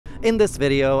In this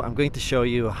video, I'm going to show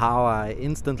you how I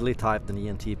instantly typed an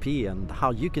ENTP and how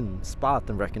you can spot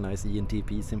and recognize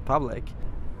ENTPs in public.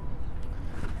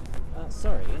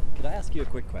 Sorry, could I ask you a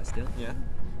quick question?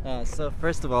 Yeah. So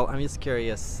first of all, I'm just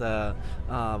curious,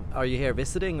 are you here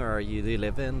visiting or do you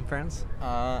live in France?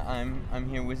 I'm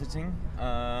here visiting.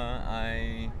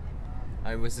 I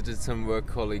visited some work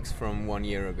colleagues from 1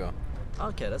 year ago.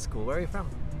 Okay, that's cool. Where are you from?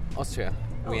 Austria,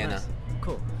 Oh, Vienna. nice.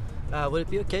 Cool. Would it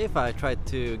be okay if I tried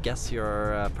to guess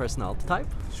your personality type?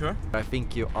 Sure. I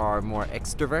think you are more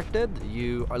extroverted.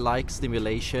 You are like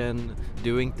stimulation,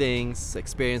 doing things,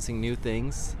 experiencing new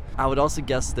things. I would also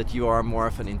guess that you are more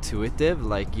of an intuitive,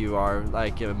 like you are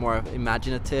like more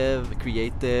imaginative,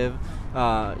 creative.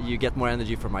 You get more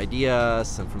energy from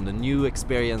ideas and from the new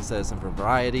experiences and from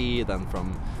variety than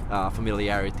from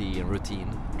familiarity and routine,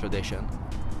 tradition.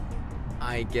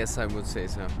 I guess I would say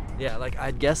so. Yeah, like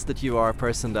I'd guess that you are a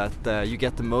person that you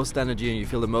get the most energy and you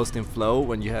feel the most in flow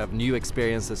when you have new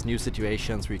experiences, new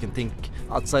situations where you can think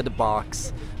outside the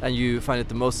box, and you find it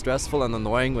the most stressful and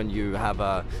annoying when you have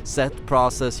a set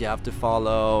process you have to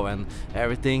follow and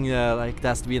everything like it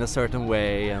has to be in a certain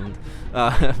way, and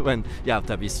when you have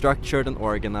to be structured and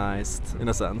organized in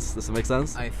a sense. Does it make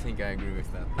sense? I think I agree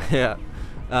with that. Yeah.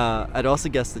 I'd also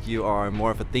guess that you are more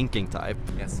of a thinking type.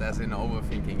 Yes, as in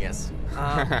overthinking, yes.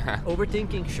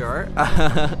 Overthinking, sure.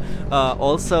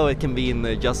 Also, it can be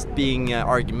in just being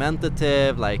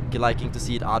argumentative, like liking to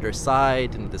see the other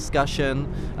side in the discussion.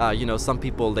 You know, some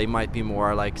people, they might be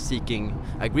more like seeking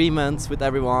agreements with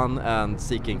everyone and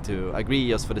seeking to agree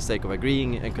just for the sake of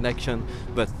agreeing and connection.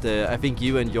 But I think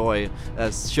you enjoy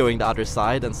showing the other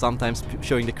side and sometimes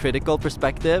showing the critical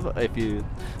perspective. If you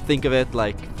think of it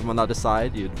like from another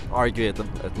side, you'd argue it a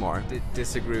bit more.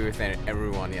 Disagree with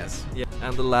everyone, yes. Yeah.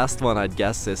 And the last one I'd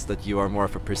guess is that you are more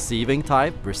of a perceiving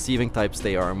type. Perceiving types,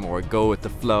 they are more go with the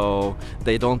flow.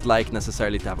 They don't like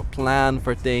necessarily to have a plan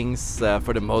for things.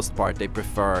 For the most part, they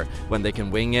prefer when they can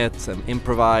wing it and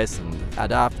improvise and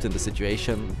adapt in the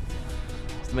situation.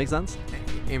 Does that make sense?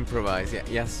 Improvise, yeah.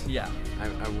 Yes. Yeah.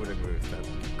 I would agree with that.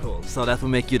 Cool. So that will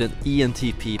make you the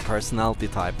ENTP personality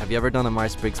type. Have you ever done a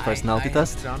Myers-Briggs personality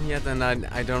test? I haven't done yet, and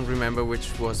I don't remember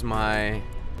which was my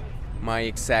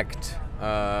exact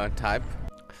type.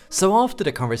 So after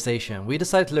the conversation, we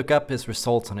decided to look up his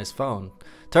results on his phone.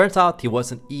 Turns out he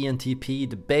was an ENTP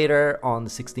debater on the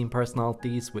 16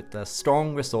 personalities with a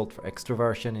strong result for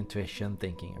extroversion, intuition,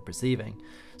 thinking and perceiving.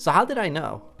 So how did I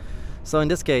know? So in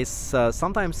this case,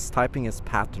 sometimes typing is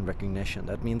pattern recognition.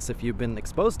 That means if you've been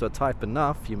exposed to a type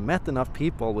enough, you met enough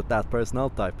people with that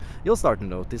personality type, you'll start to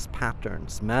notice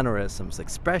patterns, mannerisms,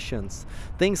 expressions,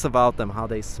 things about them, how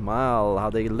they smile, how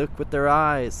they look with their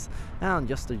eyes, and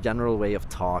just a general way of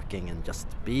talking and just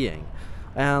being.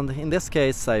 And in this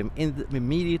case, I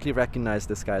immediately recognized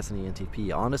this guy as an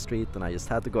ENTP on the street, and I just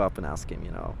had to go up and ask him,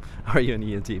 you know, are you an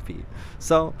ENTP?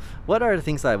 So, what are the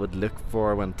things I would look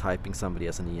for when typing somebody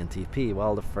as an ENTP?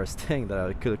 Well, the first thing that I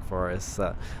would look for is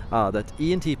that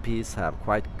ENTPs have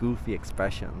quite goofy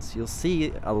expressions. You'll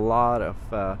see a lot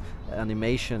of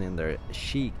animation in their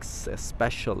cheeks,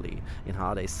 especially in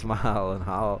how they smile and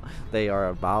how they are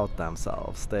about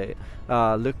themselves. They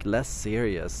look less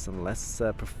serious and less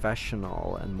professional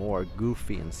and more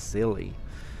goofy and silly.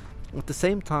 At the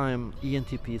same time,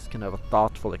 ENTPs can have a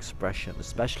thoughtful expression,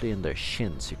 especially in their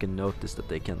chins. You can notice that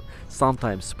they can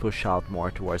sometimes push out more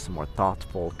towards a more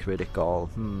thoughtful, critical,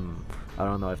 I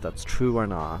don't know if that's true or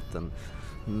not, and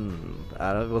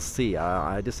we'll see.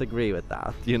 I disagree with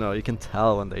that. You know, you can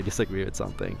tell when they disagree with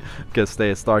something because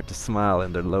they start to smile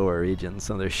in their lower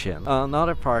regions on their chin.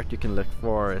 Another part you can look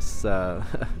for is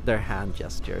their hand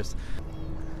gestures.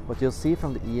 What you'll see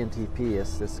from the ENTP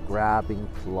is this grabbing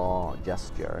claw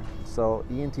gesture. So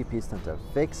ENTPs tend to have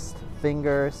fixed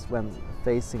fingers when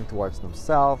facing towards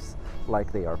themselves,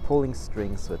 like they are pulling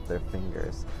strings with their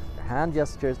fingers. Their hand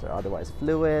gestures are otherwise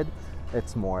fluid.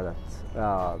 It's more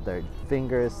that their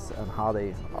fingers and how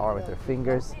they are with their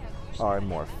fingers are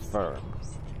more firm.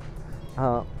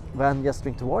 When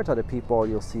gesturing towards other people,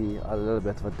 you'll see a little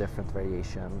bit of a different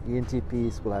variation.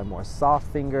 ENTPs will have more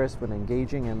soft fingers when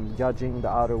engaging and judging the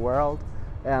outer world,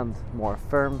 and more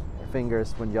firm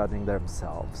fingers when judging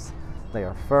themselves. They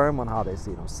are firm on how they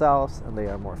see themselves, and they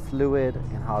are more fluid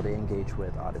in how they engage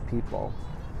with other people.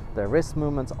 Their wrist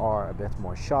movements are a bit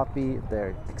more choppy.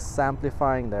 They're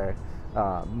exemplifying, they're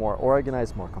more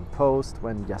organized, more composed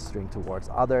when gesturing towards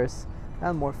others,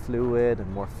 and more fluid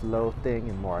and more floating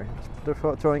and more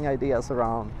throwing ideas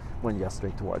around when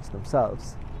gesturing towards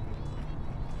themselves.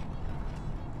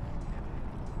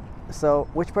 So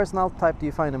which personality type do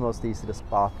you find the most easy to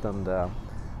spot, and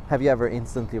Have you ever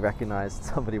instantly recognized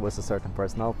somebody was a certain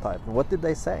personality type? And what did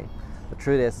they say? The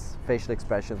truth is, facial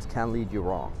expressions can lead you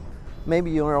wrong.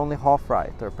 Maybe you are only half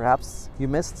right, or perhaps you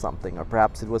missed something, or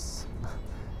perhaps it was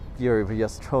you're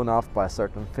just thrown off by a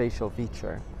certain facial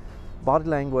feature. Body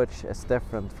language is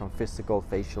different from physical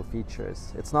facial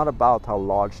features. It's not about how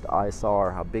large the eyes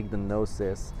are, how big the nose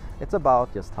is. It's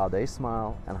about just how they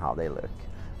smile and how they look.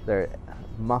 Their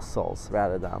muscles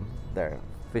rather than their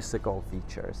physical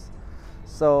features.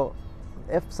 So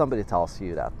if somebody tells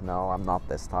you that, no, I'm not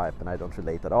this type and I don't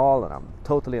relate at all and I'm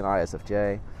totally an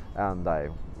ISFJ and I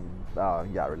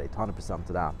relate 100%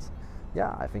 to that,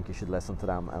 yeah, I think you should listen to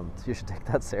them and you should take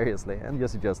that seriously and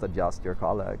just adjust your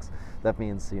colleagues. That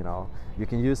means, you know, you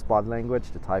can use body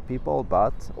language to type people,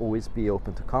 but always be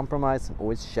open to compromise and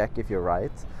always check if you're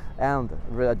right and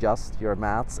readjust your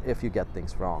maths if you get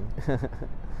things wrong.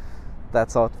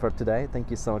 That's all for today.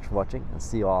 Thank you so much for watching and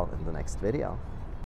see you all in the next video.